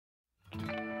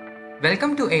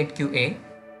Welcome to SQA,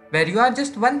 where you are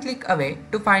just one click away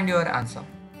to find your answer.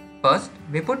 First,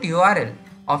 we put URL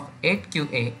of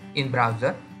SQA in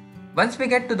browser. Once we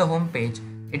get to the home page,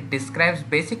 it describes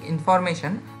basic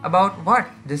information about what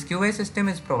this QA system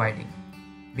is providing.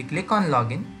 We click on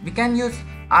login. We can use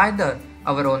either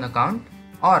our own account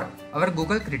or our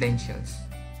Google credentials.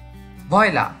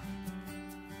 Voila!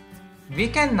 We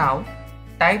can now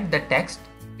type the text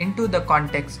into the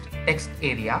context text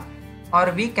area, or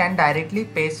we can directly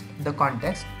paste the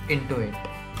context into it.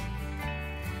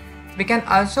 We can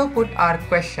also put our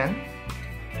question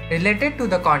related to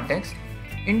the context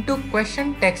into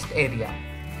question text area.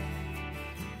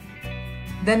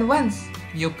 Then once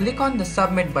you click on the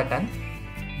submit button,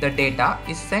 the data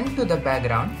is sent to the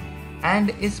background and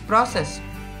is processed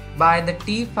by the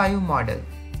T5 model.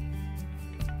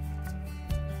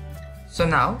 So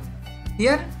now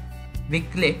here we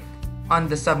click on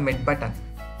the submit button.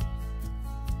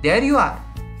 There you are.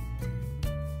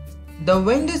 The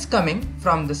wind is coming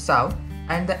from the south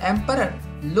and the emperor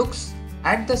looks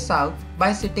at the south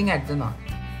by sitting at the north.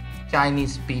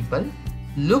 Chinese people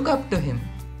look up to him,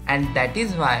 and that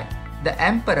is why the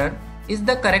emperor is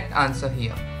the correct answer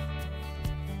here.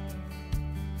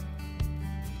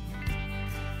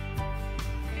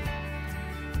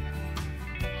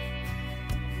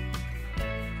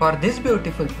 For this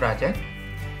beautiful project,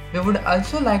 we would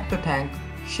also like to thank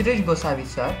Shirish Gosavi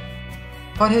sir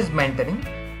for his mentoring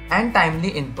and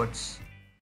timely inputs.